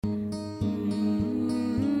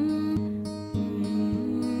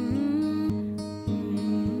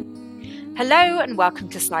Hello and welcome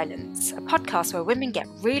to Silence, a podcast where women get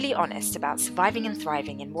really honest about surviving and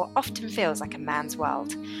thriving in what often feels like a man's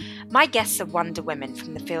world. My guests are wonder women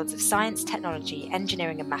from the fields of science, technology,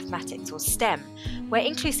 engineering and mathematics, or STEM, where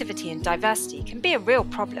inclusivity and diversity can be a real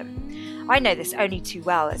problem. I know this only too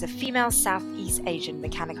well as a female Southeast Asian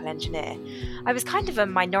mechanical engineer. I was kind of a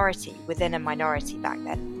minority within a minority back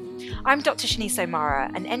then. I'm Dr. Shanice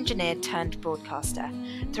O'Mara, an engineer turned broadcaster.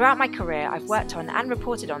 Throughout my career, I've worked on and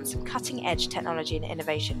reported on some cutting-edge technology and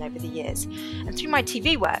innovation over the years. And through my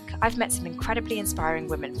TV work, I've met some incredibly inspiring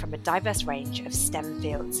women from a diverse range of STEM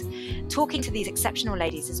fields. Talking to these exceptional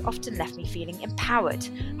ladies has often left me feeling empowered,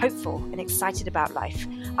 hopeful, and excited about life.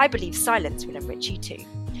 I believe silence will enrich you too.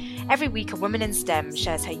 Every week, a woman in STEM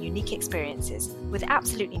shares her unique experiences with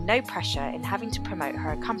absolutely no pressure in having to promote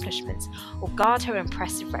her accomplishments or guard her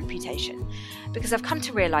impressive reputation. Because I've come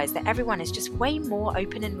to realise that everyone is just way more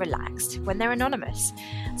open and relaxed when they're anonymous.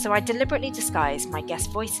 So I deliberately disguise my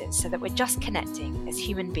guest voices so that we're just connecting as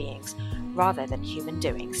human beings rather than human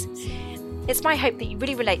doings. It's my hope that you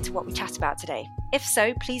really relate to what we chat about today. If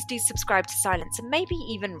so, please do subscribe to Silence and maybe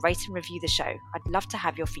even rate and review the show. I'd love to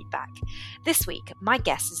have your feedback. This week, my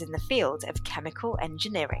guest is in the field of chemical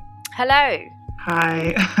engineering. Hello.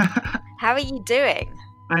 Hi. How are you doing?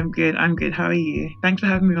 I'm good. How are you? Thanks for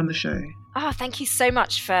having me on the show. Oh, thank you so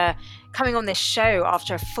much for coming on this show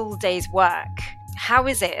after a full day's work. How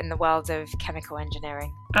is it in the world of chemical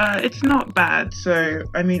engineering? It's not bad. So,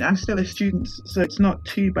 I'm still a student, so it's not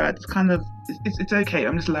too bad. It's okay.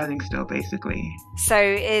 I'm just learning still, basically. So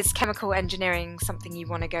is chemical engineering something you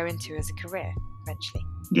want to go into as a career eventually?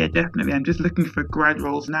 Yeah, definitely. I'm just looking for grad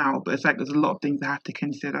roles now, but it's like there's a lot of things I have to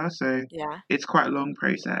consider. So It's quite a long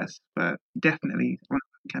process, but definitely want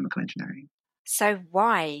chemical engineering. So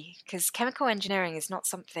why? Because chemical engineering is not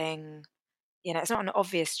something, it's not an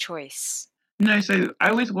obvious choice. No, so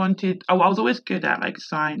I always I was always good at like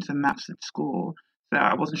science and maths at school. So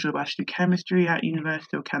I wasn't sure if I should do chemistry at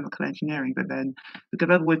university or chemical engineering. But then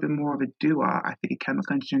because I've always been more of a doer, I figured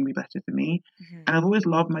chemical engineering would be better for me. Mm-hmm. And I've always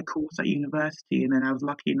loved my course at university. And then I was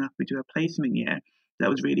lucky enough to do a placement year that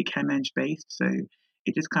was really chem-eng based. So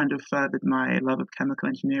it just kind of furthered my love of chemical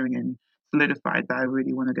engineering and solidified that I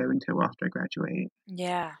really want to go into it after I graduate.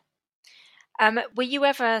 Yeah. Were you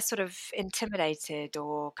ever sort of intimidated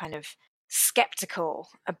or kind of skeptical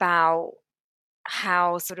about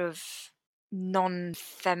how sort of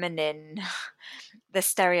non-feminine the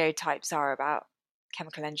stereotypes are about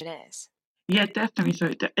chemical engineers? Yeah, definitely.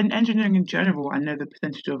 So in engineering in general, I know the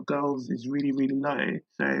percentage of girls is really, really low.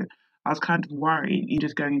 So I was kind of worried,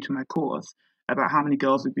 just going into my course, about how many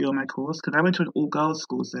girls would be on my course. Because I went to an all-girls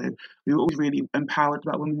school, so we were always really empowered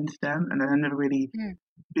about women in STEM. And then I never really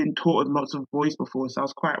been taught lots of boys before, so I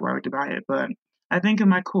was quite worried about it. But I think in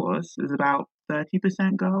my course, there's about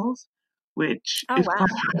 30% girls, which is quite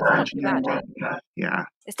high for engineering. Yeah.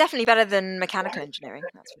 It's definitely better than mechanical engineering,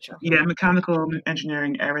 that's for sure. Yeah, mechanical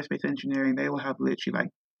engineering, aerospace engineering, they will have literally like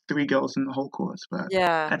 3 girls in the whole course. But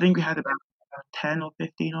I think we had about 10 or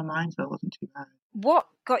 15 on mine, so it wasn't too bad. What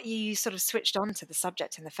got you sort of switched on to the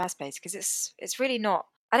subject in the first place? Because it's really not,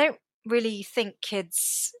 I don't really think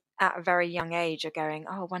kids at a very young age are going,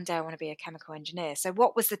 oh, one day I want to be a chemical engineer. So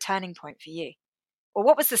what was the turning point for you? Or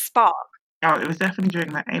what was the spark? Oh, it was definitely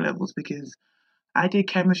during my A-levels because I did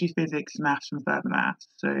chemistry, physics, maths, and further maths.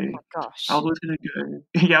 So oh my gosh. I was always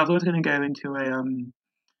going to go into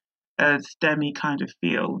a STEMmy kind of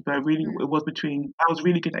field. But really, I was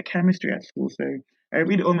really good at chemistry at school. So I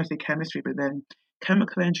really almost did chemistry, but then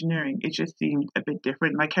chemical engineering, it just seemed a bit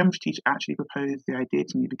different. My chemistry teacher actually proposed the idea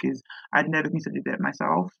to me because I'd never considered it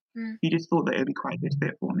myself. He just thought that it would be quite a good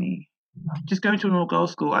fit for me. Just going to an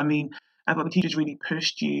all-girls school, I thought the teachers really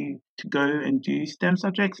pushed you to go and do STEM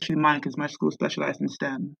subjects, actually mine because my school specialised in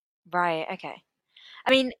STEM. Right, okay.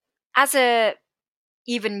 As a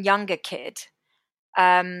even younger kid,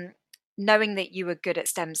 knowing that you were good at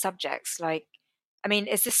STEM subjects,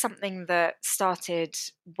 is this something that started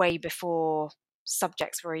way before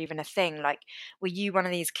subjects were even a thing? Like, were you one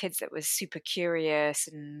of these kids that was super curious?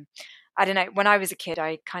 And I don't know, when I was a kid,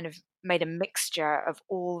 I kind of made a mixture of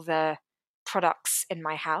all the products in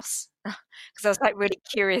my house because I was like really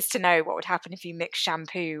curious to know what would happen if you mix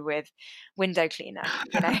shampoo with window cleaner,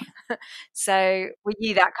 So were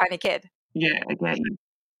you that kind of kid? Yeah, again.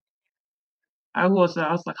 I was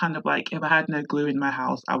kind of like, if I had no glue in my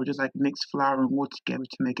house, I would just like mix flour and water together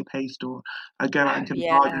to make a paste, or I'd go out into the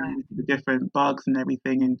garden with the different bugs and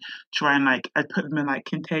everything and try and I'd put them in like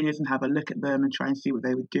containers and have a look at them and try and see what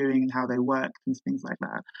they were doing and how they worked and things like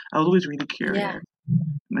that. I was always really curious.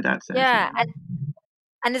 My dad said. Yeah,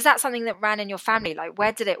 And is that something that ran in your family? Like,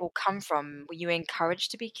 where did it all come from? Were you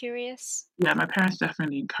encouraged to be curious? Yeah, my parents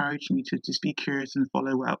definitely encouraged me to just be curious and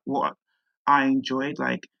follow what I enjoyed.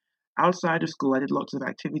 Like outside of school, I did lots of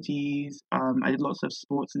activities. I did lots of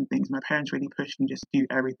sports and things. My parents really pushed me just to do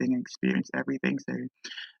everything and experience everything. So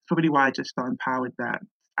it's probably why I just felt empowered that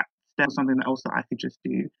STEM was something else that I could just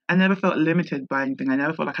do. I never felt limited by anything. I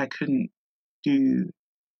never felt like I couldn't do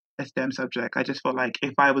a STEM subject. I just felt like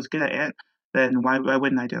if I was good at it, then why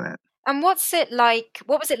wouldn't I do it? And what's it like?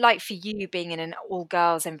 What was it like for you being in an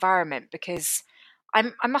all-girls environment? Because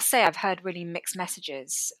I must say I've heard really mixed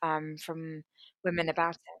messages from women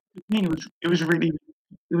about it. I mean, it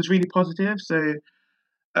was really positive. So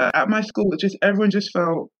at my school, it just everyone just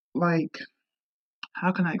felt like,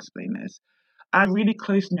 how can I explain this? I had a really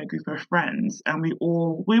close knit group of friends, and we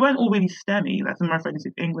weren't all really STEMmy. Like some of my friends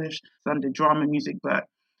did English, some did drama, music, but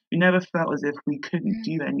we never felt as if we couldn't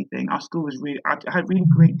do anything. Our school was really, I had really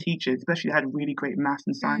great teachers, especially had really great maths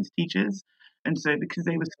and science teachers, and so because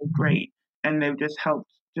they were so great, and they just helped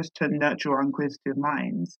just to nurture our inquisitive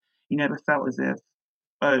minds, you never felt as if,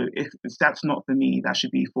 oh, if that's not for me, that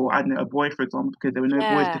should be for, I don't know, a boy, for example, because there were no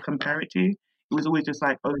boys to Yeah, compare it to. It was always just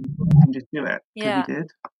like, oh, you can just do it because we yeah.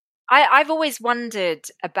 did. I've always wondered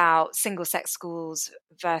about single-sex schools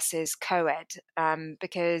versus co-ed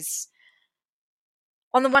because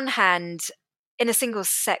on the one hand, in a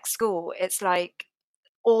single-sex school, it's like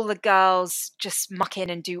all the girls just muck in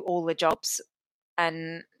and do all the jobs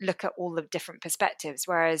and look at all the different perspectives.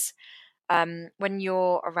 Whereas when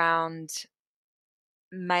you're around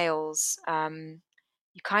males,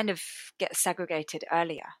 you kind of get segregated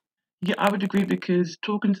earlier. Yeah, I would agree because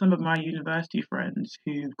talking to some of my university friends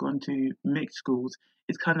who've gone to mixed schools,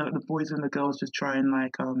 it's kind of like the boys and the girls just try and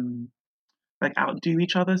like outdo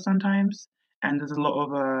each other sometimes, and there's a lot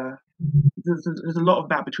of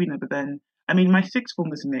that between them. But then, I mean, my sixth form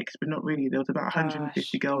was mixed, but not really. There was about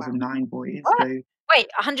 150 Gosh, girls wow. and 9 boys, What? so Wait,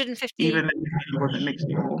 150? even though it wasn't mixed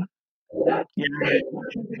at all, yeah,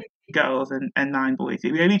 girls and 9 boys.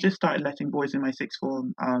 We only just started letting boys in my sixth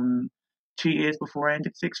form 2 years before I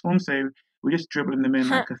ended sixth form, so we're just dribbling them in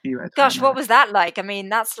like a few at a time. Gosh, what was that like? I mean,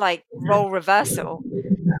 that's like role reversal.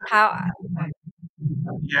 How?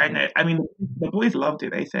 Yeah, I know. I mean, the boys loved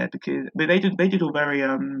it. They said because but they did all very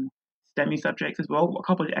STEMmy subjects as well. A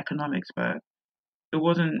couple of economics, but it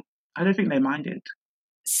wasn't. I don't think they minded.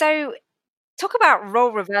 So, talk about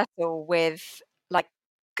role reversal with like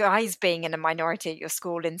guys being in a minority at your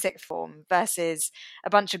school in sixth form versus a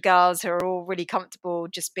bunch of girls who are all really comfortable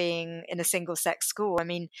just being in a single sex school. I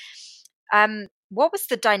mean, what was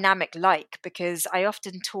the dynamic like? Because I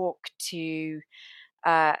often talk to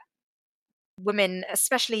uh, women,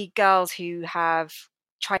 especially girls who have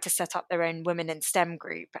tried to set up their own women in STEM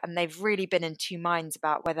group, and they've really been in two minds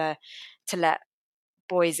about whether to let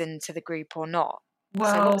boys into the group or not. So,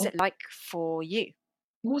 what was Well, it like for you?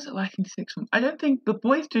 what was it like in sixth form? I don't think the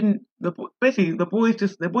boys didn't. Basically the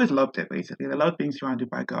boys loved it. Basically, they loved being surrounded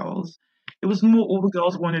by girls. It was more all the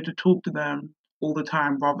girls wanted to talk to them all the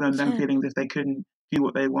time, rather than them feeling as if they couldn't do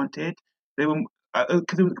what they wanted. They were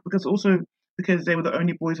because also because they were the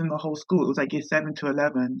only boys in the whole school. It was like year 7 to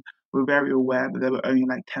 11. We're very aware that there were only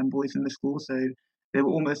like 10 boys in the school, so they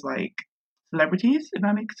were almost like celebrities, if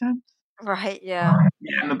that makes sense. Right, yeah.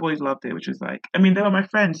 Yeah, and the boys loved it, which was like, I mean, they were my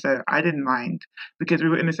friends, so I didn't mind because we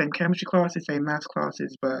were in the same chemistry classes, same maths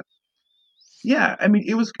classes. But yeah, I mean,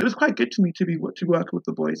 it was quite good to me to work with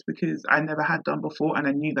the boys because I never had done before, and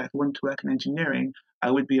I knew that if I wanted to work in engineering,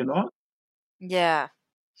 I would be a lot. Yeah.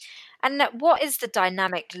 And what is the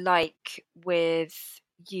dynamic like with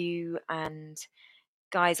you and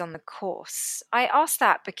guys on the course? I ask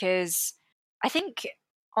that because I think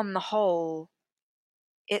on the whole,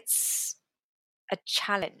 it's a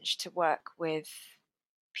challenge to work with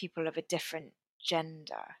people of a different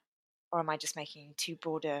gender. Or am I just making too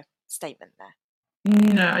broad a statement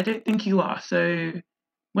there? No, I don't think you are. So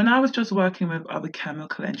when I was just working with other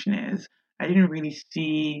chemical engineers, I didn't really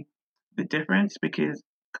see the difference because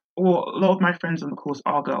well, a lot of my friends on the course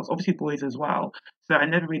are girls, obviously boys as well. So I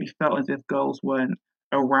never really felt as if girls weren't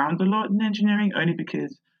around a lot in engineering, only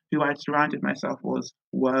because who I surrounded myself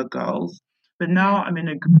were girls. But now Mm, I'm in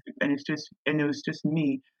a group and it was just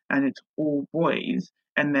me and it's all boys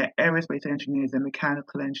and they're aerospace engineers and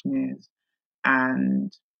mechanical engineers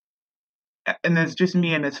and there's just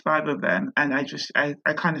me and there's 5 of them and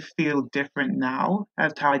I kind of feel different now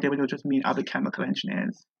as to how I did when it was just me and other chemical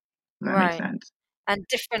engineers. Does that make right. sense? And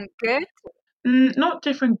different good? Not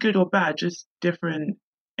different, good or bad, just different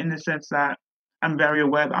in the sense that I'm very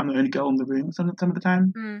aware that I'm the only girl in the room some of the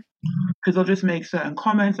time. Mm. Because they'll just make certain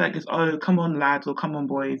comments like, it's, oh, come on, lads, or come on,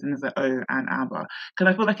 boys, and it's like, oh, and Amber.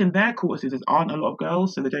 Because I feel like in their courses, there aren't a lot of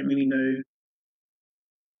girls, so they don't really know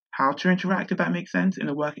how to interact, if that makes sense, in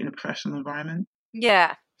a professional environment.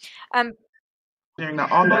 Yeah. There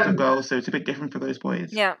are lots of girls, so it's a bit different for those boys.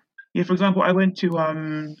 Yeah. Yeah, for example, I went to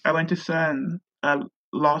CERN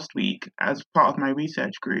last week as part of my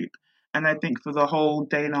research group, and I think for the whole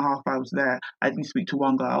day and a half I was there, I didn't speak to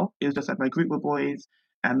one girl. It was just like my group were boys,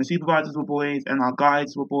 and the supervisors were boys, and our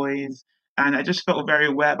guides were boys, and I just felt very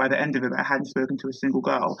aware by the end of it that I hadn't spoken to a single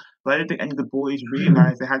girl. But I don't think any of the boys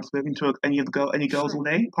realized they hadn't spoken to any girls all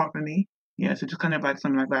day apart from me. Yeah, so just kind of like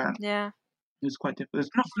something like that. Yeah. It was quite difficult.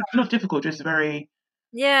 It's not difficult, just very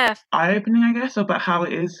Yeah. eye-opening, I guess, about how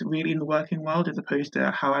it is really in the working world as opposed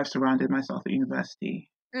to how I've surrounded myself at university.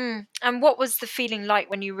 And what was the feeling like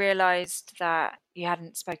when you realized that you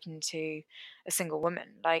hadn't spoken to a single woman?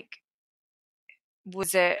 Like,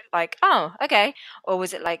 was it like, oh, okay, or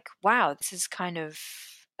was it like, wow, this is kind of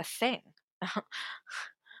a thing?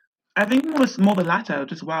 I think it was more the latter,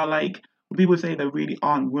 just wow, like people say there really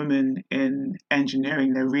aren't women in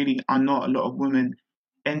engineering, there really are not a lot of women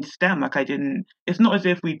in STEM. Like it's not as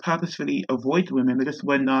if we purposefully avoid women, there just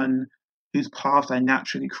were none whose paths I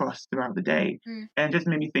naturally crossed throughout the day. And it just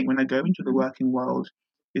made me think when I go into the working world,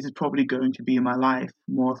 this is probably going to be in my life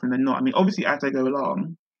more often than not. I mean, obviously, as I go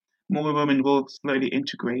along, more women will slowly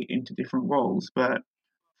integrate into different roles, but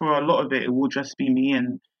for a lot of it, it will just be me,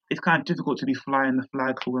 and it's kind of difficult to be flying the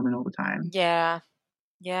flag for women all the time. Yeah.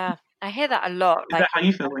 I hear that a lot. Is that how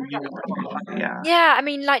you feel when you? Yeah. Yeah, I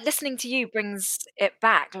mean, like listening to you brings it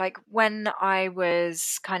back. Like when I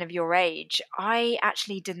was kind of your age, I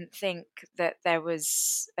actually didn't think that there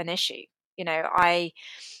was an issue. I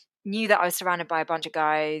knew that I was surrounded by a bunch of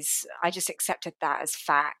guys. I just accepted that as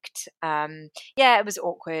fact. Yeah, it was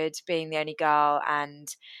awkward being the only girl, and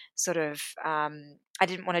sort of, I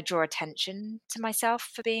didn't want to draw attention to myself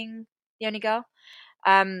for being the only girl.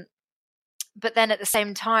 But then at the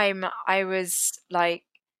same time, I was like,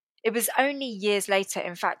 it was only years later,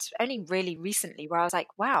 in fact, only really recently, where I was like,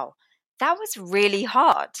 wow, that was really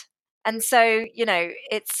hard. And so,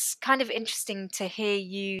 it's kind of interesting to hear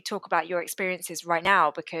you talk about your experiences right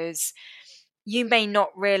now, because you may not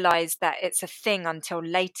realize that it's a thing until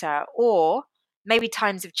later, or maybe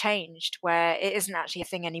times have changed where it isn't actually a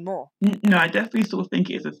thing anymore. No, I definitely still think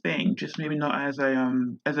it is a thing, just maybe not as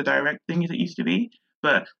a direct thing as it used to be.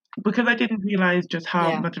 But because I didn't realize just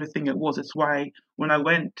how much of a thing it was, it's why when I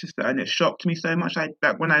went to and it shocked me so much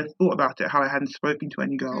that when I thought about it, how I hadn't spoken to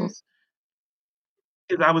any girls,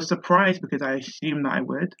 because I was surprised because I assumed that I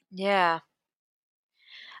would. Yeah.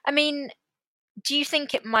 I mean, do you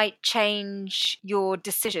think it might change your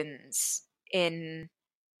decisions in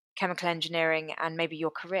chemical engineering and maybe your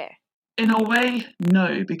career? In a way,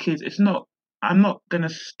 no, because I'm not going to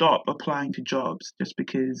stop applying to jobs just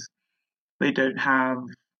because they don't have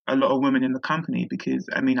a lot of women in the company, because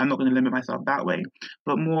I mean, I'm not going to limit myself that way.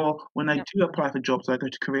 But more when I do apply for jobs, I go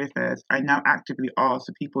to career fairs, I now actively ask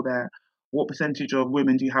the people there, what percentage of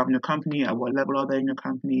women do you have in your company? At what level are they in your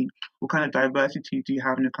company? What kind of diversity do you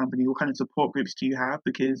have in your company? What kind of support groups do you have?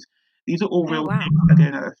 Because these are all real things that are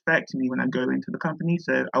going to affect me when I go into the company.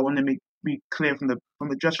 So I want to be clear from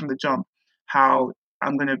the jump how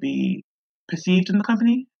I'm going to be perceived in the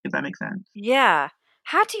company, if that makes sense. Yeah.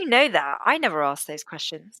 How do you know that? I never asked those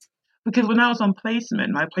questions. Because when I was on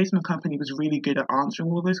placement, my placement company was really good at answering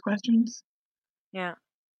all those questions. Yeah.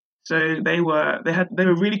 So they were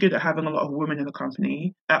really good at having a lot of women in the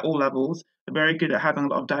company at all levels. They're very good at having a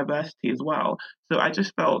lot of diversity as well. So I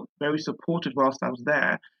just felt very supported whilst I was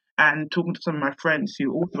there. And talking to some of my friends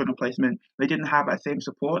who also went on placement, they didn't have that same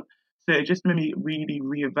support. So it just made me really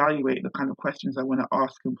reevaluate the kind of questions I want to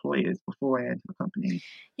ask employers before I enter the company.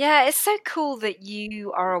 Yeah, it's so cool that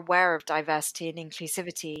you are aware of diversity and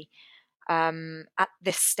inclusivity at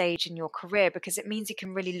this stage in your career, because it means you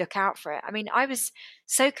can really look out for it. I mean, I was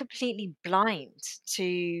so completely blind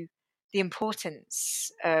to the importance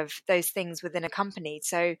of those things within a company.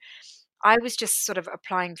 So I was just sort of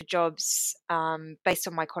applying for jobs based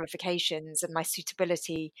on my qualifications and my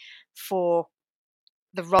suitability for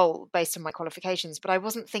the role based on my qualifications, but I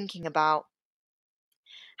wasn't thinking about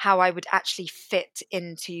how I would actually fit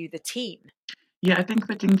into the team. Yeah, I think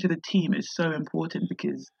fitting into the team is so important,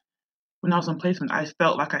 because when I was on placement, I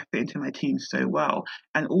felt like I fit into my team so well.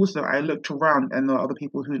 And also, I looked around and there were other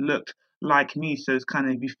people who looked like me. So it's kind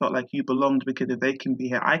of, you felt like you belonged, because if they can be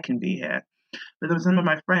here, I can be here. But then some of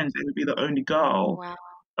my friends, they would be the only girl, Wow.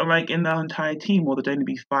 like in their entire team, or there'd only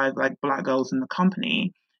be 5 like black girls in the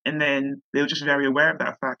company. And then they were just very aware of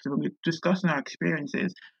that fact. And when we were discussing our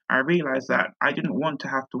experiences, I realized that I didn't want to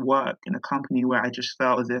have to work in a company where I just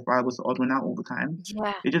felt as if I was the odd one out all the time.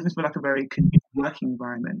 Yeah. It doesn't feel like a very conducive working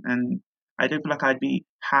environment. And I don't feel like I'd be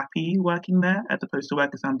happy working there as opposed to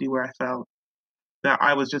working somebody where I felt that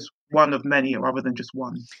I was just one of many rather than just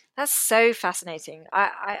one. That's so fascinating.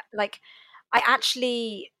 I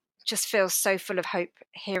actually just feel so full of hope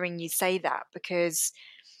hearing you say that, because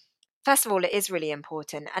first of all, it is really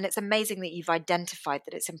important, and it's amazing that you've identified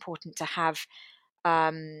that it's important to have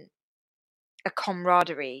um, a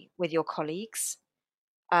camaraderie with your colleagues.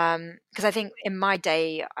 Because I think in my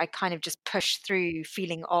day, I kind of just pushed through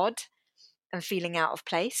feeling odd and feeling out of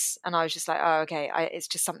place, and I was just like, oh, okay, it's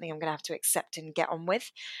just something I'm going to have to accept and get on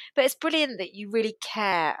with. But it's brilliant that you really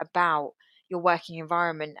care about your working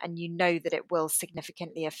environment, and you know that it will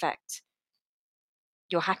significantly affect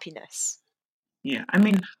your happiness. Yeah, I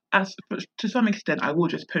mean, to some extent, I will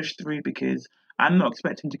just push through because I'm not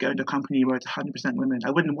expecting to go into a company where it's 100% women.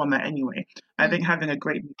 I wouldn't want that anyway. I think having a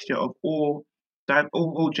great mixture of all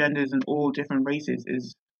genders and all different races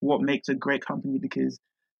is what makes a great company, because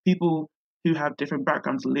people who have different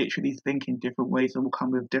backgrounds literally think in different ways and will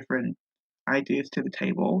come with different ideas to the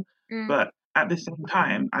table. But at the same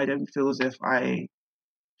time, I don't feel as if I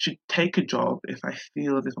should take a job if I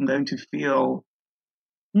feel as if I'm going to feel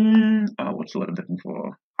what's the word I'm looking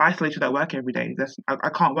for? Isolated at work every day. I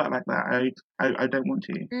can't work like that. I don't want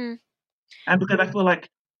to. And because I feel like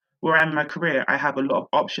where I am in my career, I have a lot of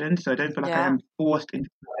options, so I don't feel like I am forced into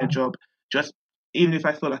a job. Just even if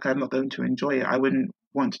I feel like I'm not going to enjoy it, I wouldn't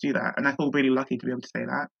want to do that. And I feel really lucky to be able to say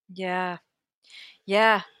that. Yeah.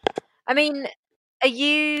 Yeah. I mean, are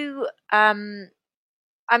you I'm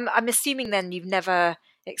assuming then you've never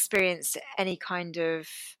experienced any kind of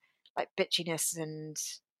like bitchiness and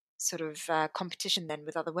sort of competition then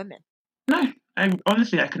with other women? No, I can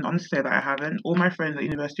honestly say that I haven't. All my friends at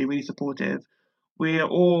university are really supportive. We're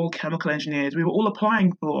all chemical engineers. We were all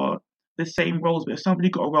applying for the same roles, but if somebody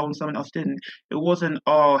got a role and someone else didn't, it wasn't,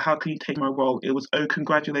 oh, how can you take my role? It was, oh,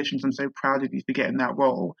 congratulations, I'm so proud of you for getting that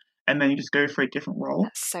role. And then you just go for a different role.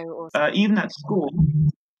 That's so awesome.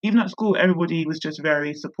 Even at school, everybody was just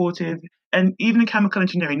very supportive. And even in chemical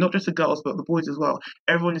engineering, not just the girls, but the boys as well,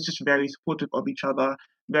 everyone is just very supportive of each other,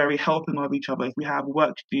 very helping of each other. If we have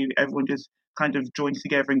work to do, everyone just kind of joins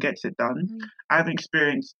together and gets it done. I haven't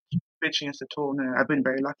experienced bitchiness at all. No, I've been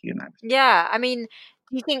very lucky in that. Yeah, I mean,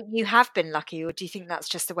 do you think you have been lucky, or do you think that's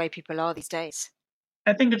just the way people are these days?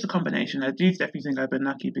 I think it's a combination. I do definitely think I've been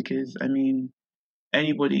lucky because, I mean,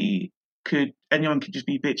 anyone could just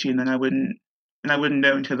be bitchy, and then I wouldn't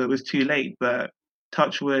know until it was too late. But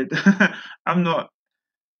touch wood, I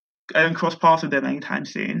don't cross paths with them anytime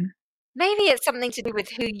soon. Maybe it's something to do with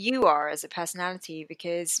who you are as a personality,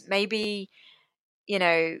 because maybe, you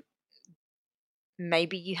know,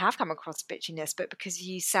 maybe you have come across bitchiness, but because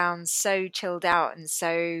you sound so chilled out and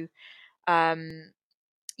so um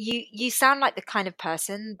you sound like the kind of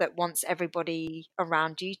person that wants everybody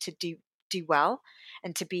around you to do well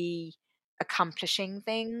and to be accomplishing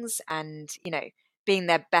things and, being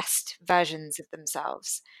their best versions of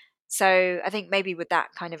themselves. So I think maybe with that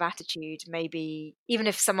kind of attitude, maybe even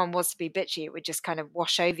if someone was to be bitchy, it would just kind of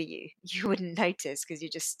wash over you. You wouldn't notice because you're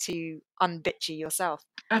just too unbitchy yourself.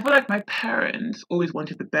 I feel like my parents always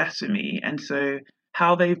wanted the best for me, and so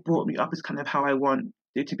how they've brought me up is kind of how I want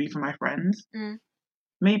it to be for my friends. I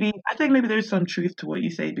think maybe there's some truth to what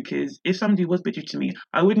you say, because if somebody was bitchy to me,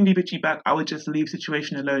 I wouldn't be bitchy back. I would just leave the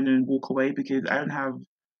situation alone and walk away, because I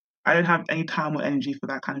don't have any time or energy for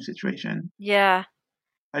that kind of situation. Yeah.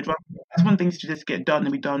 I just want things to just get done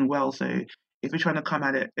and be done well. So if we're trying to come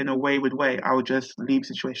at it in a wayward way, I would just leave the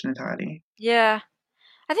situation entirely. Yeah.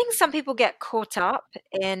 I think some people get caught up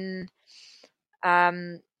in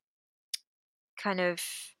kind of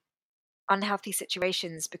unhealthy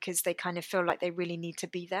situations because they kind of feel like they really need to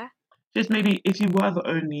be there. Just maybe if you were the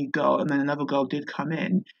only girl and then another girl did come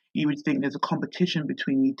in, you would think there's a competition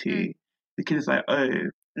between you two, because it's like, oh,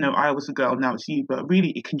 no, I was a girl, now it's you. But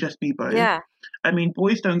really, it can just be both. Yeah. I mean,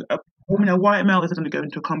 a white male isn't going to go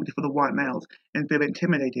into a company for the white males and feel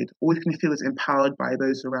intimidated. All he's going to feel is empowered by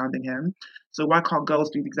those surrounding him. So why can't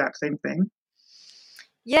girls do the exact same thing?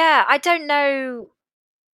 Yeah, I don't know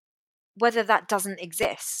whether that doesn't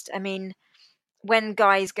exist. I mean, when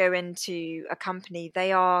guys go into a company,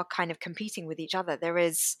 they are kind of competing with each other. There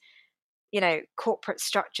is, corporate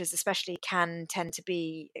structures especially can tend to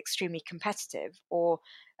be extremely competitive. Or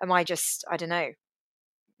am I just, I don't know,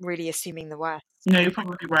 really assuming the worst? You're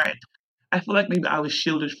probably right. I feel like maybe I was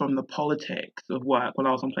shielded from the politics of work while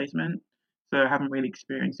I was on placement, so I haven't really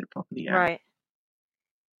experienced it properly yet. Right.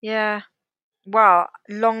 Yeah. Well,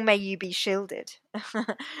 long may you be shielded,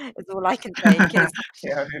 is all I can say, because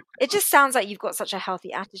Yeah, it just sounds like you've got such a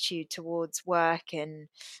healthy attitude towards work and,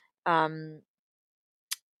 um,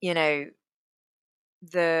 you know,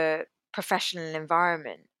 the professional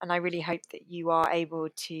environment. And I really hope that you are able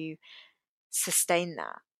to sustain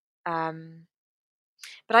that. Um,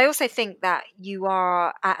 but I also think that you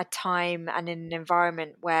are at a time and in an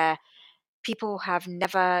environment where people have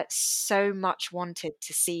never so much wanted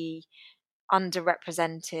to see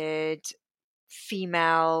underrepresented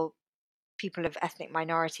female people of ethnic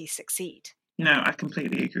minorities succeed. no, I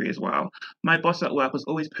completely agree as well. My boss at work was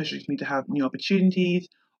always pushing for me to have new opportunities,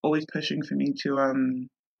 always pushing for me to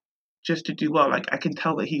just to do well. Like I can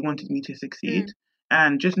tell that he wanted me to succeed, Mm,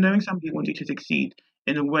 and just knowing somebody wants you to succeed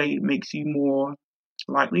in a way makes you more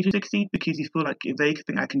likely to succeed because you feel like if they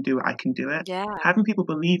think I can do it, I can do it. yeah, Having people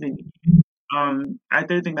believe in you, I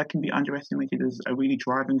don't think that can be underestimated as a really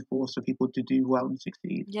driving force for people to do well and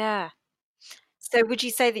succeed. yeah. So would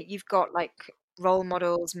you say that you've got like role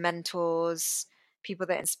models, mentors, people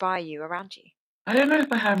that inspire you around you? I don't know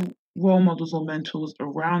if I have role models or mentors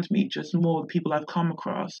around me, just more the people I've come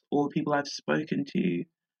across or people I've spoken to.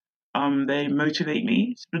 They motivate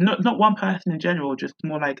me. But not one person in general, just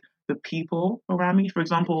more like the people around me. For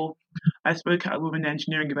example, I spoke at a women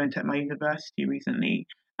engineering event at my university recently,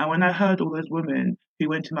 and when I heard all those women who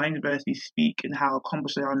went to my university speak and how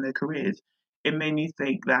accomplished they are in their careers, it made me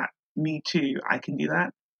think that me too, I can do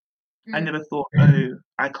that. I Mm, never thought, oh,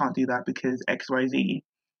 I can't do that because X, Y, Z.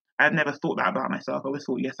 I've never thought that about myself. I always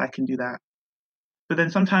thought, yes, I can do that. But then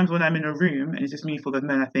sometimes when I'm in a room and it's just me full of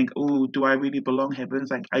men, I think, oh, do I really belong here? But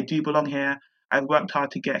it's like, I do belong here. I've worked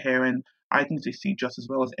hard to get here and I can succeed just as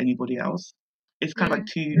well as anybody else. It's kind of like mm,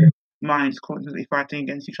 two minds constantly fighting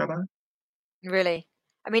against each other. really?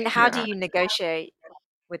 I mean, how do Yeah. you negotiate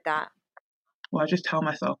with that? Well, I just tell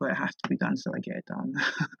myself that it has to be done, so I get it done.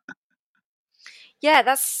 Yeah,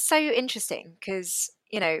 that's so interesting because,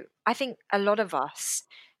 I think a lot of us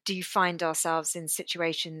do find ourselves in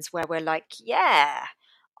situations where we're like, yeah,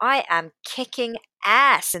 I am kicking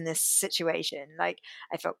ass in this situation. Like,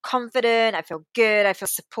 I feel confident, I feel good, I feel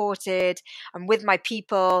supported, I'm with my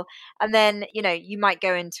people. And then, you might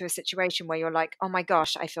go into a situation where you're like, oh my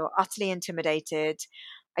gosh, I feel utterly intimidated.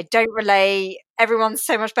 I don't relate. Everyone's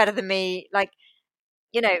so much better than me. Like,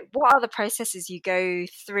 what are the processes you go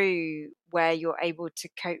through where you're able to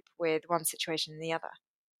cope with one situation and the other?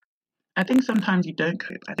 I think sometimes you don't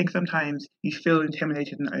cope. I think sometimes you feel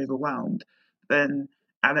intimidated and overwhelmed. Then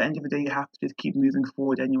at the end of the day, you have to just keep moving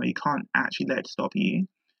forward anyway. You can't actually let it stop you.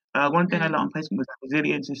 One thing I Mm, learned on placement was that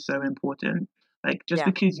resilience is so important. Like just yeah,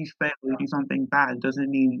 because you fail or you do something bad doesn't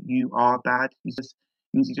mean you are bad. It just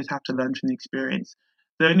means you just have to learn from the experience.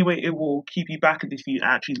 The only way it will keep you back is if you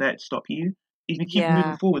actually let it stop you. If you keep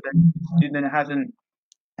moving yeah, forward, then it hasn't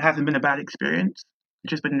been a bad experience.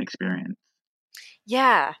 It's just been an experience.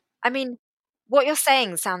 yeah. I mean, what you're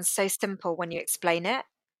saying sounds so simple when you explain it.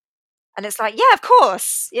 And it's like, yeah, of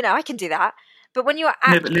course, I can do that. But when you're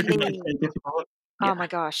No, but living it is actually, so difficult. oh Yeah. my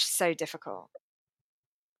gosh, so difficult.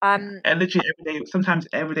 Yeah, Um, and literally every day, sometimes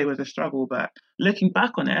every day was a struggle. But looking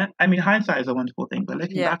back on it, I mean, hindsight is a wonderful thing. But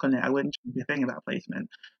looking yeah. back on it, I wouldn't change a thing about placement.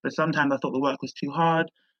 But sometimes I thought the work was too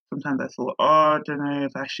hard. Sometimes I thought, oh, I don't know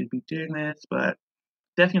if I should be doing this. But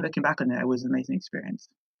definitely looking back on it, it was an amazing experience.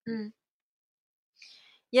 Mm.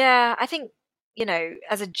 Yeah, I think,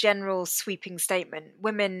 as a general sweeping statement,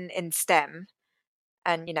 women in STEM,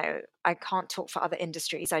 and I can't talk for other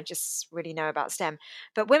industries, I just really know about STEM,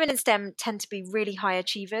 but women in STEM tend to be really high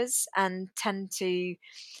achievers and tend to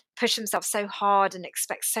push themselves so hard and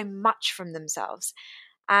expect so much from themselves.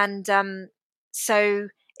 And so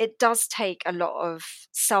it does take a lot of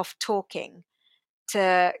self-talking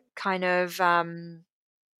to kind of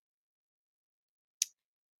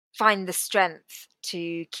find the strength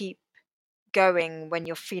to keep going when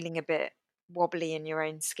you're feeling a bit wobbly in your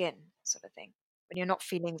own skin, sort of thing, when you're not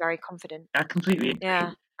feeling very confident. I completely Yeah.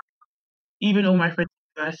 agree. Even all my friends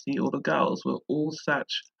at university, all the girls were all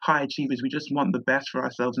such high achievers. We just want the best for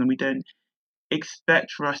ourselves, and we don't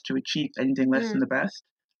expect for us to achieve anything less than Mm, the best.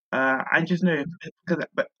 I just know because,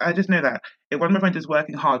 but I just know that if one of my friends is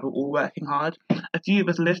working hard, we're all working hard. A few of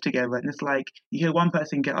us live together, and it's like you hear one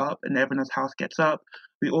person get up, and everyone else's house gets up.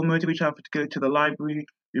 We all motivate each other to go to the library.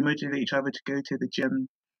 We motivate each other to go to the gym.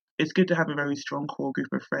 It's good to have a very strong core group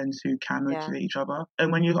of friends who can yeah. motivate each other.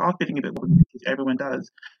 And when you are feeling a bit wobbly, because everyone does,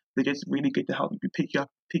 they're just really good to help you pick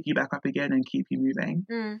you back up again, and keep you moving.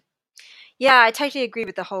 Mm. Yeah, I totally agree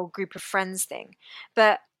with the whole group of friends thing.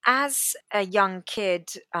 But as a young kid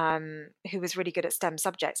who was really good at STEM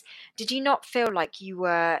subjects, did you not feel like you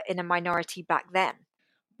were in a minority back then?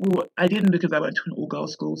 Well, I didn't because I went to an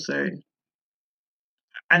all-girls school, so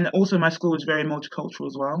and also my school was very multicultural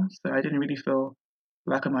as well, so I didn't really feel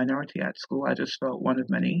like a minority at school. I just felt one of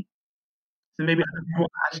many. So maybe I have more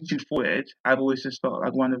attitude for it. I've always just felt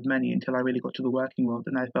like one of many until I really got to the working world,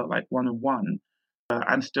 and I felt like one of one.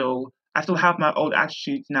 I still have my old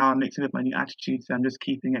attitudes now. I'm mixing with my new attitudes. So I'm just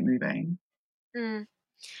keeping it moving. Mm.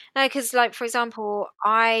 No, because, like, for example,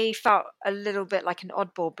 I felt a little bit like an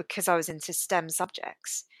oddball because I was into STEM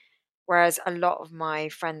subjects, whereas a lot of my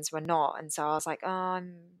friends were not. And so I was like, oh,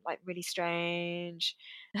 I'm like really strange,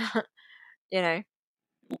 you know?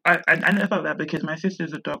 I never felt that because my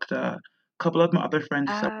sister's a doctor. A couple of my other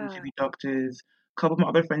friends decided to Oh, be doctors. A couple of my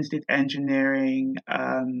other friends did engineering.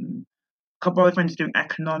 A couple of my friends are doing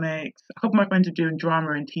economics. A couple of my friends are doing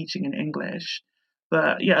drama and teaching in English.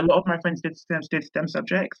 But yeah, a lot of my friends did STEM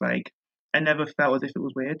subjects. Like I never felt as if it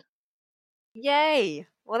was weird yay.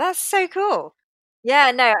 Well, that's so cool.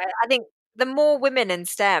 Yeah, no, I think the more women in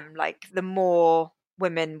STEM, like the more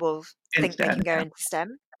women will in think they STEM. can go Yeah. into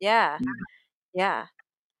STEM. Yeah, Yeah. yeah.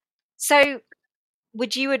 So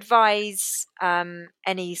would you advise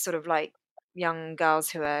any sort of like young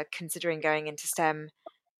girls who are considering going into STEM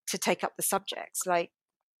to take up the subjects? Like,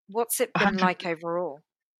 what's it been 100. like overall?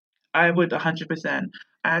 I would 100%.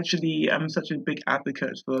 I actually am such a big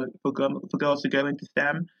advocate for girls to go into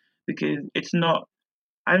STEM because it's not.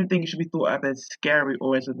 I don't think it should be thought of as scary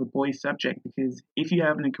or as a boy subject because if you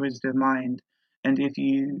have an inquisitive mind and if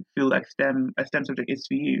you feel like a STEM subject is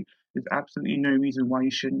for you, there's absolutely no reason why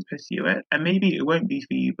you shouldn't pursue it. And maybe it won't be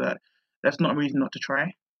for you, but that's not a reason not to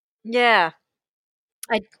try. Yeah,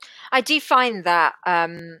 I I do find that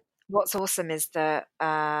what's awesome is that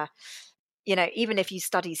even if you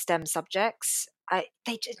study STEM subjects,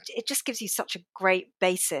 it just gives you such a great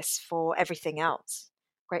basis for everything else,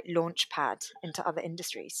 great launch pad into other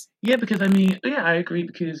industries. Yeah, because I mean, yeah, I agree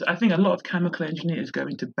because I think a lot of chemical engineers go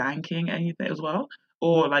into banking anything as well,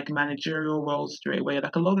 or like managerial roles straight away.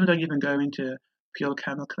 Like a lot of them don't even go into pure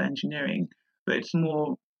chemical engineering, but it's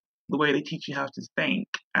more the way they teach you how to think,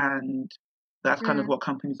 and that's kind of Mm, what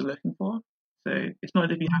companies are looking for. So it's not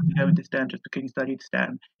as if you have to go into STEM just because you studied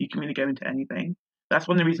STEM. You can really go into anything. That's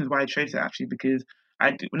one of the reasons why I chose it actually because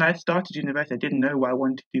when I started university, I didn't know what I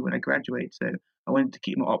wanted to do when I graduate, so I wanted to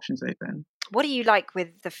keep my options open. what do you like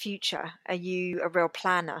with the future? Are you a real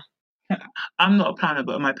planner? I'm not a planner,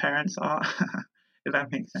 but my parents are, if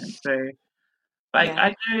that makes sense. So, like, Yeah.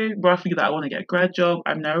 I know roughly that I want to get a grad job.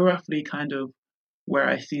 I know roughly kind of where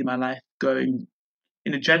I see my life going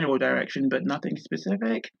in a general direction, but nothing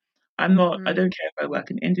specific. I Mm, don't care if I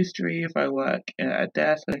work in industry, if I work at a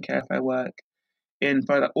desk, I don't care if I work in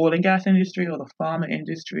for the oil and gas industry or the pharma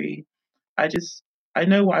industry. I just, I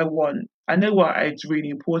know what I want. I know what is really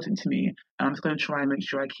important to me, and I'm just going to try and make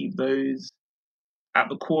sure I keep those at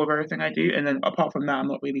the core of everything I do. And then apart from that, I'm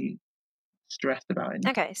not really stressed about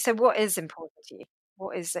anything. okay, so what is important to you?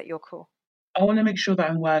 What is at your core? I want to make sure that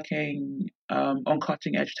I'm working on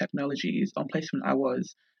cutting edge technologies. On placement, I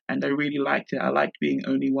was, and I really liked it. I liked being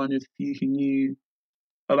only one of the few who knew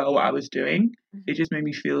about what I was doing. It Hmm. just made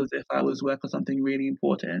me feel as if I was working on something really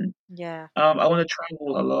important. Yeah, I want to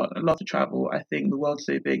travel a lot. I love to travel. I think the world's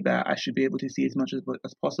so big that I should be able to see as much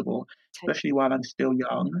as possible, take. especially while I'm still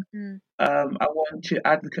young. Mm, I want to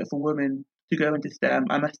advocate for women to go into STEM.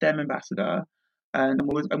 I'm a STEM ambassador, and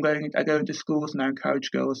I go into schools and I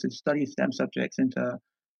encourage girls to study STEM subjects and to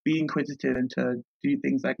be inquisitive and to do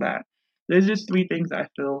things like that. There's just three things that I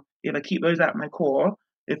feel if I keep those at my core,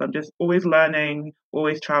 if I'm just always learning,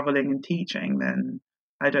 always traveling and teaching, then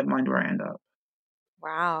I don't mind where I end up.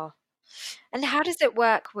 wow. And how does it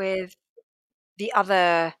work with the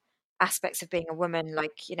other aspects of being a woman,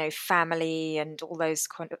 like, family and all those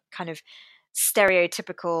kind of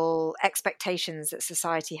stereotypical expectations that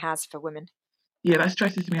society has for women? Yeah, that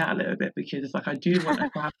stresses me out a little bit because it's like I do want a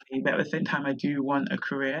family, but at the same time I do want a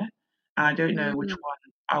career, and I don't know which Mm,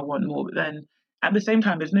 one I want more. But then at the same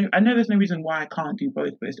time, I know there's no reason why I can't do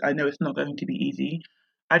both, but I know it's not going to be easy.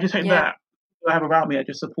 I just hope yeah. that people I have around me are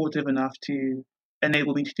just supportive enough to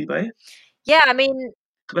enable me to do both. Yeah, I mean,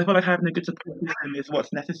 Because I feel like having a good support system is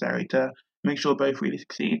what's necessary to make sure both really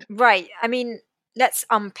succeed. right. I mean, let's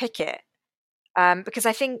unpick it. Because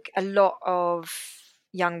I think a lot of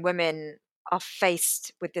young women are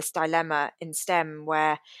faced with this dilemma in STEM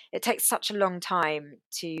where it takes such a long time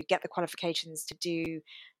to get the qualifications to do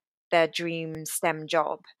their dream STEM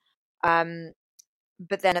job. Um,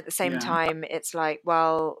 but then at the same Yeah, time, it's like,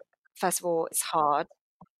 well, first of all, it's hard.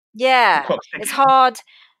 the Yeah, clock's it's ticking. hard.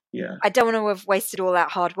 Yeah. I don't want to have wasted all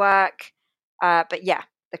that hard work. But yeah,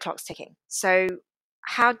 the clock's ticking. So,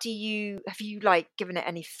 have you like given it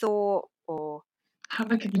any thought or?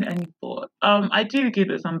 Have I given it any thought? I do give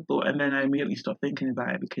it some thought, and then I immediately stop thinking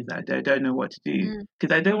about it because I don't know what to do. Mm,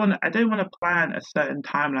 Because I don't want to plan a certain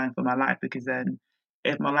timeline for my life, because then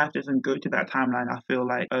if my life doesn't go to that timeline, I feel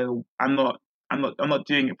like, oh, I'm not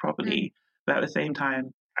doing it mm, properly. But at the same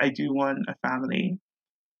time, I do want a family.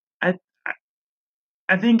 I I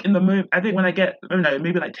I think in the move, I think when I get, I don't know,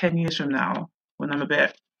 maybe like 10 years from now, when I'm a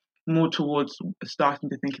bit more towards starting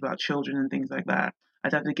to think about children and things like that,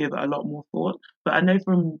 I'd have to give it a lot more thought. But I know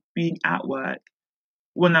from being at work,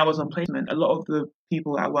 when I was on placement, a lot of the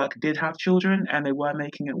people at work did have children and they were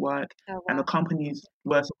making it work, oh and the wow. companies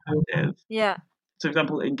were supportive. Yeah. So, for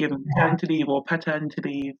example, in giving maternity leave or paternity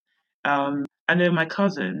leave. I know my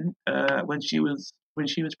cousin, when she was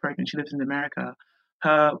pregnant, she lives in America.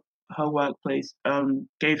 Her her workplace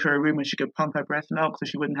gave her a room where she could pump her breast milk, so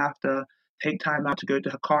she wouldn't have to take time out to go to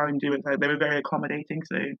her car and do it. Like, they were very accommodating.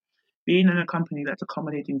 So, being in a company that's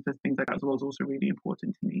accommodating for things like that as well is also really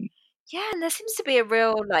important to me. Yeah, and there seems to be a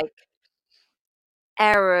real like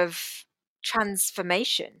era of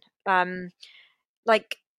transformation.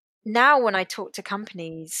 Like now when I talk to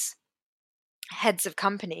companies, heads of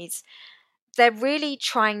companies, they're really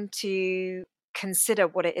trying to consider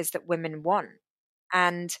what it is that women want.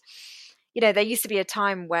 And, there used to be a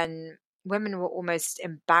time when women were almost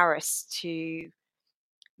embarrassed to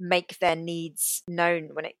make their needs known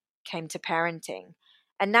when it came to parenting.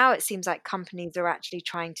 And now it seems like companies are actually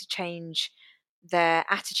trying to change their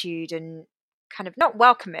attitude and kind of not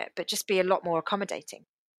welcome it, but just be a lot more accommodating.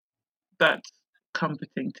 That's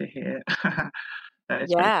comforting to hear. That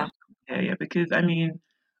is very Yeah. comforting to hear, yeah, because I mean,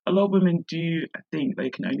 a lot of women do think they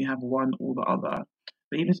can only have one or the other.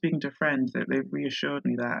 But even speaking to friends, they've reassured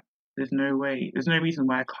me that there's no reason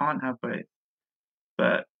why I can't have both.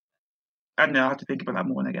 But I don't know, I have to think about that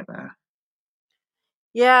more when I get there.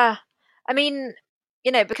 Yeah. I mean,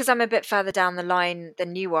 because I'm a bit further down the line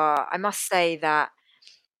than you are, I must say that,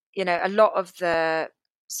 a lot of the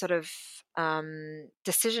sort of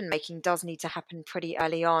decision making does need to happen pretty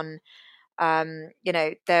early on.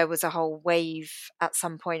 There was a whole wave at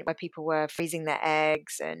some point where people were freezing their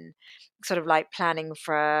eggs and sort of like planning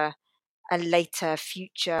for a later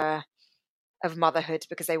future of motherhood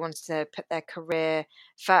because they wanted to put their career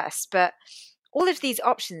first. But all of these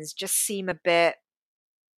options just seem a bit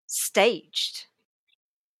staged.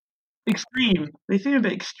 Extreme. They seem a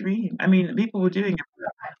bit extreme. I mean, people were doing it.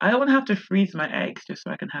 I don't want to have to freeze my eggs just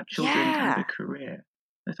so I can have children and a Yeah. career.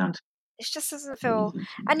 That sounds It just doesn't feel. crazy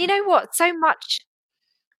to And you me. know what? So much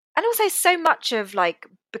of like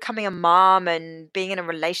becoming a mom and being in a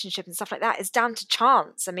relationship and stuff like that is down to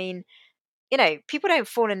chance. I mean, people don't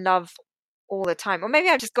fall in love all the time. Or maybe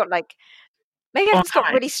I've On just got time.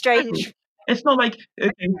 really Exactly. strange. It's not like,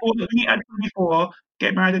 okay, meet at 24,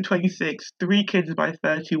 get married at 26, 3 kids by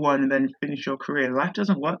 31, and then finish your career. Life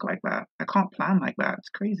doesn't work like that. I can't plan like that. It's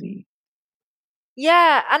crazy.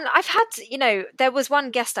 Yeah, and I've had, there was one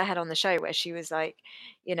guest I had on the show where she was like,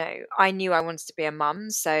 I knew I wanted to be a mum,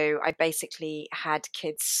 so I basically had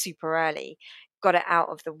kids super early, got it out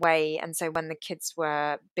of the way, and so when the kids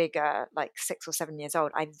were bigger, like 6 or 7 years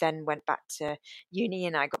old, I then went back to uni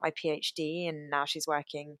and I got my PhD, and now she's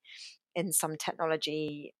working in some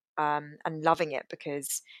technology and loving it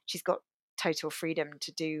because she's got total freedom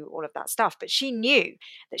to do all of that stuff. But she knew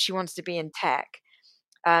that she wanted to be in tech,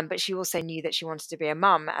 but she also knew that she wanted to be a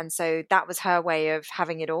mum. And so that was her way of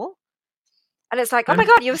having it all. And it's like, oh my Um,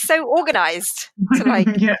 God, you're so organized to like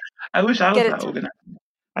yeah, I wish I was get it. that organized.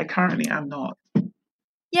 I currently am not.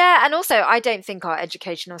 Yeah. And also, I don't think our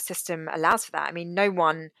educational system allows for that. I mean, no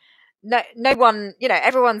one,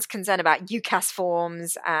 everyone's concerned about UCAS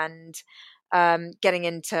forms and getting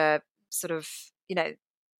into sort of,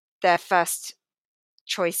 their first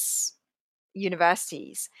choice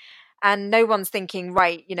universities. And no one's thinking,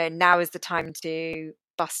 right, now is the time to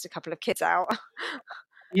bust a couple of kids out.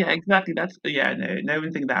 Yeah, exactly. No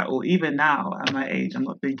one thinking that. Or even now, at my age, I'm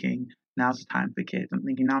not thinking now's the time for kids. I'm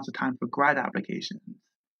thinking now's the time for grad applications.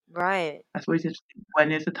 Right. That's always interesting.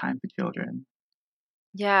 When is the time for children?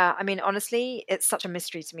 Yeah. I mean, honestly, it's such a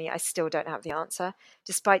mystery to me. I still don't have the answer,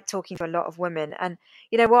 despite talking to a lot of women. And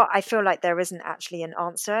you know what? I feel like there isn't actually an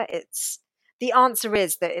answer. The answer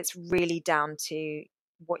is that it's really down to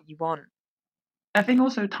what you want. I think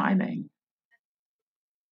also timing.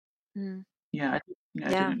 Mm, Yeah, yeah,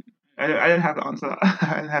 yeah. I don't have the answer.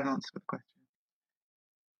 I don't have an answer for the question.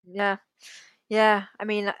 Yeah. Yeah. I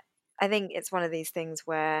mean, I think it's one of these things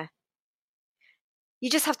where you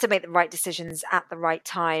just have to make the right decisions at the right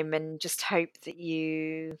time and just hope that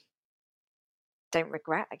you don't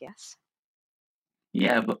regret, I guess.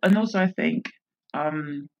 Yeah, but and also I think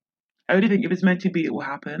um I only think if it's meant to be, it will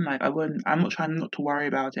happen. Like I wouldn't. I'm not trying not to worry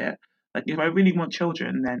about it. Like if I really want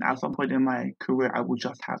children, then at some point in my career, I will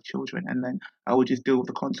just have children, and then I will just deal with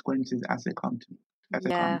the consequences as they come as they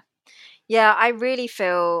come. Yeah. Yeah, I really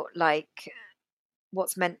feel like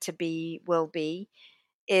what's meant to be will be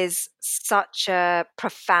is such a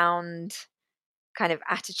profound kind of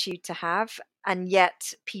attitude to have. And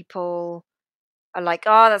yet people are like,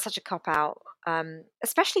 oh, that's such a cop out.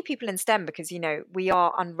 Especially people in STEM, because, we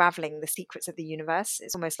are unraveling the secrets of the universe.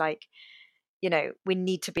 It's almost like, we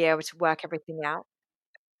need to be able to work everything out.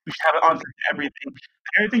 We should have an answer to everything.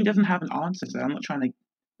 Everything doesn't have an answer, so I'm not trying to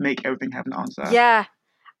make everything have an answer. Yeah.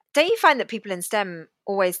 Don't you find that people in STEM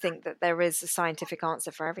always think that there is a scientific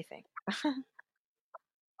answer for everything?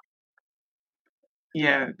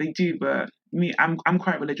 Yeah, they do, but me, I'm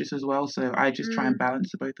quite religious as well, so I just try and Mm,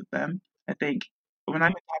 balance the both of them. I think when I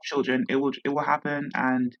have children, it will happen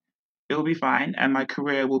and it will be fine, and my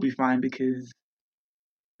career will be fine because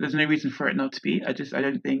there's no reason for it not to be. I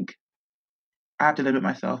don't think I have to limit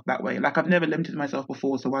myself that way. Like I've never limited myself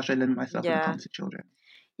before, so why should I limit myself when it yeah. comes to children?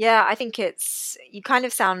 Yeah, I think you kind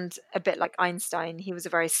of sound a bit like Einstein. He was a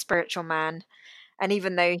very spiritual man. And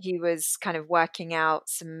even though he was kind of working out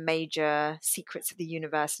some major secrets of the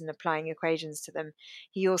universe and applying equations to them,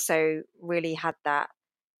 he also really had that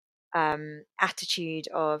attitude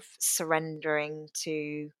of surrendering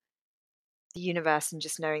to the universe and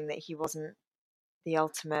just knowing that he wasn't the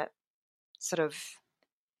ultimate sort of,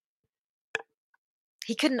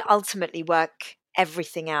 he couldn't ultimately work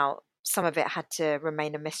everything out. Some of it had to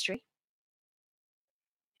remain a mystery.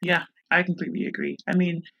 Yeah, I completely agree. I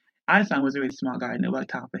mean, Einstein was a really smart guy, and it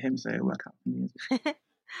worked out for him, so it worked out for me as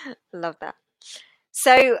Love that.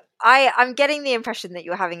 So I'm getting the impression that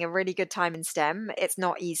you're having a really good time in STEM. It's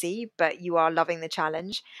not easy, but you are loving the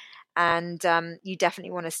challenge, and you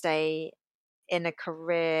definitely want to stay in a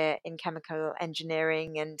career in chemical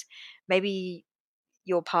engineering. And maybe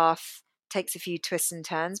your path takes a few twists and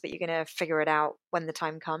turns, but you're going to figure it out when the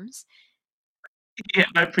time comes. well. Yeah,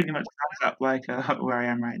 that pretty much sums up like where I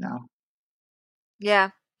am right now. Yeah.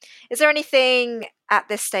 Is there anything at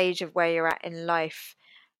this stage of where you're at in life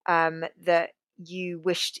that you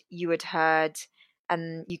wished you had heard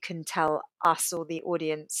and you can tell us or the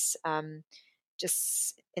audience,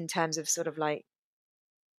 just in terms of sort of like,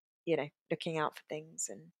 looking out for things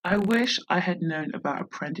and I wish I had known about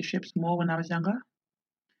apprenticeships more when I was younger.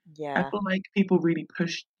 I yeah. feel like people really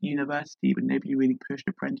push university, but nobody really pushed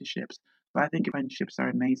apprenticeships. But I think apprenticeships are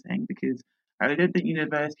amazing because I don't think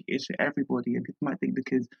university is for everybody, and people might think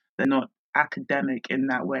because they're not academic in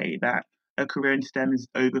that way that a career in STEM is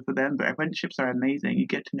over for them. But apprenticeships are amazing. You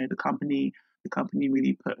get to know the company. The company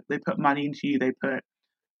really put money into you. They put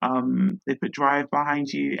drive behind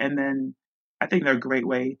you, and then I think they're a great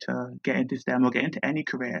way to get into STEM or get into any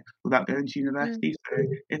career without going to Mm. university. So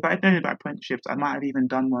if I'd known about apprenticeships, I might have even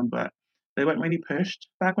done one, but they weren't really pushed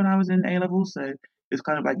back when I was in A level, so it's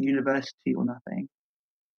kind of like university or nothing.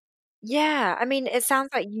 Yeah, I mean, it sounds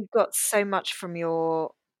like you've got so much from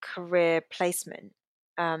your career placement.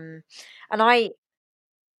 Um, and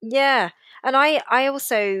yeah, and I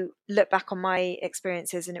also look back on my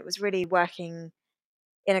experiences, and it was really working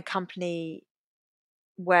in a company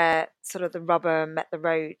where sort of the rubber met the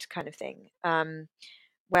road kind of thing,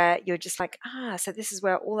 where you're just like, so this is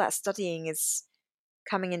where all that studying is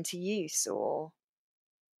coming into use, or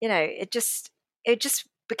it just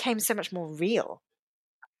became so much more real.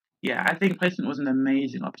 Yeah, I think placement was an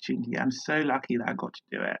amazing opportunity. I'm so lucky that I got to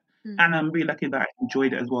do it, Mm. and I'm really lucky that I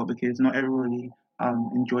enjoyed it as well because not everybody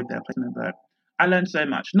enjoyed their placement. But I learned so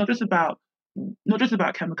much, not just about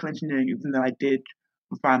chemical engineering, even though I did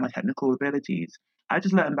refine my technical abilities. I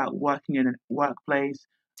just learned about working in a workplace,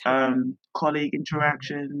 Totally. colleague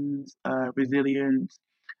interactions, resilience.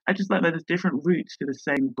 I just learned that there's different routes to the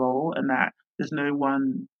same goal, and that there's no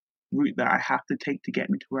one route that I have to take to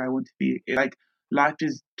get me to where I want to be. Like life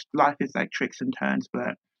is life is like tricks and turns,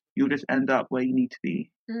 but you'll just end up where you need to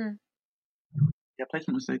be. Mm. Yeah,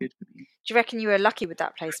 placement was so good for me. Do you reckon you were lucky with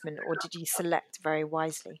that placement, or did you select very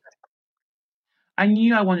wisely? I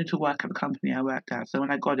knew I wanted to work at the company I worked at, so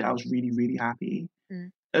when I got it, I was really, really happy.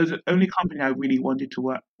 Mm. It was the only company I really wanted to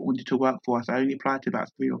work for, so I only applied to about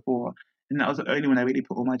 3 or 4, and that was the only one I really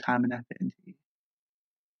put all my time and effort into.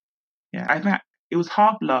 Yeah, I think it was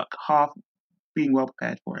half luck, half being well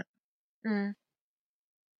prepared for it. Mm.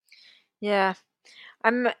 Yeah,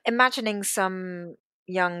 I'm imagining some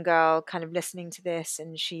young girl kind of listening to this,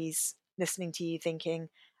 and she's listening to you thinking,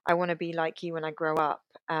 I want to be like you when I grow up.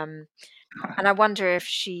 And I wonder if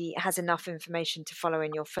she has enough information to follow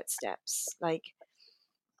in your footsteps. Like,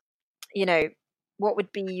 you know, what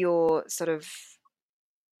would be your sort of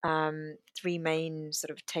three main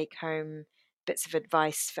sort of take-home bits of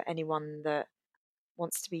advice for anyone that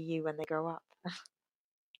wants to be you when they grow up.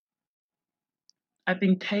 I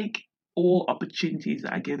think take all opportunities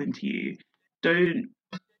that are given to you.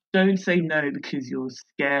 Don't say no because you're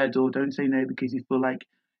scared, or don't say no because you feel like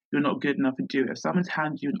you're not good enough to do it. If someone's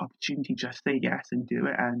handed you an opportunity, just say yes and do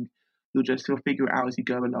it, and you'll figure it out as you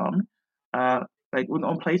go along. Uh, like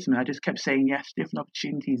on placement, I just kept saying yes to different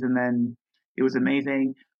opportunities, and then it was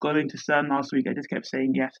amazing. Going to CERN last week, I just kept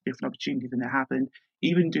saying yes to different opportunities, and it happened.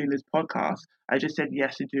 Even doing this podcast, I just said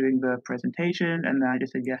yes to doing the presentation, and then I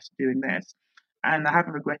just said yes to doing this, and I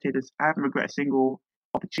haven't regretted this. I haven't regretted a single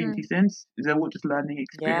opportunity since. They're all just learning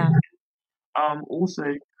experience. Also,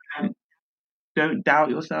 um, don't doubt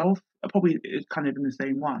yourself. Probably it's kind of in the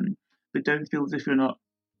same one, but don't feel as if you're not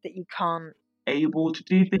that you can't able to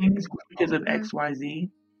do things because of X, Y, Z.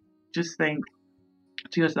 Just think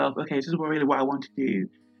to yourself, okay, this is really what I want to do,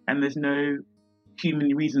 and there's no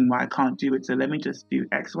human reason why I can't do it. So let me just do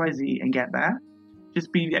X, Y, Z and get there. Just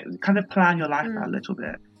kind of plan your life out a little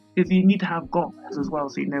bit, because you need to have goals as well,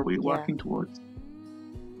 so you know what you're working towards.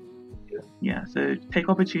 Yeah, so take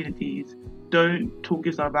opportunities. Don't talk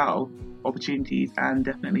yourself out of opportunities, and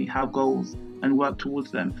definitely have goals and work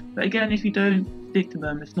towards them. But again, if you don't stick to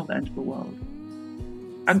them, it's not the end of the world.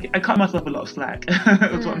 I cut myself a lot of slack.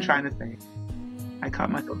 That's what I'm trying to say. I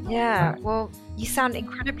cut myself. Yeah, well, you sound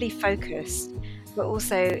incredibly focused, but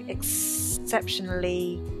also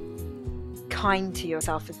exceptionally kind to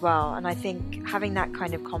yourself as well. And I think having that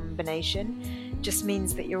kind of combination just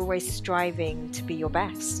means that you're always striving to be your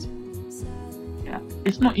best. Yeah,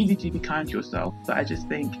 it's not easy to be kind to yourself, but I just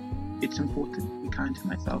think it's important to be kind to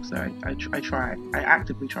myself. So I try. I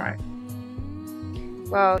actively try.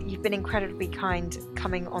 Well, you've been incredibly kind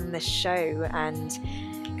coming on this show and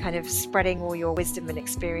kind of spreading all your wisdom and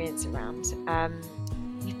experience around.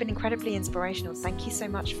 You've been incredibly inspirational. Thank you so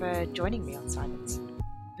much for joining me on Silence.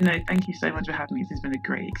 No, thank you so much for having me. This has been a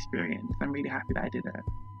great experience. I'm really happy that I did it.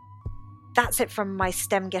 That's it from my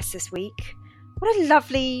STEM guest this week. What a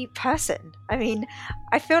lovely person. I mean,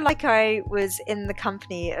 I feel like I was in the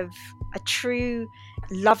company of a true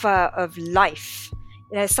lover of life.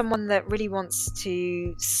 You know, someone that really wants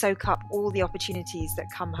to soak up all the opportunities that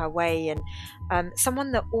come her way, and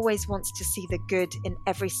someone that always wants to see the good in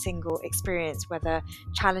every single experience, whether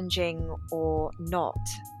challenging or not.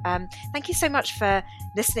 Thank you so much for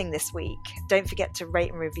listening this week. Don't forget to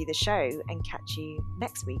rate and review the show, and catch you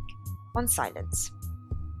next week on Silence.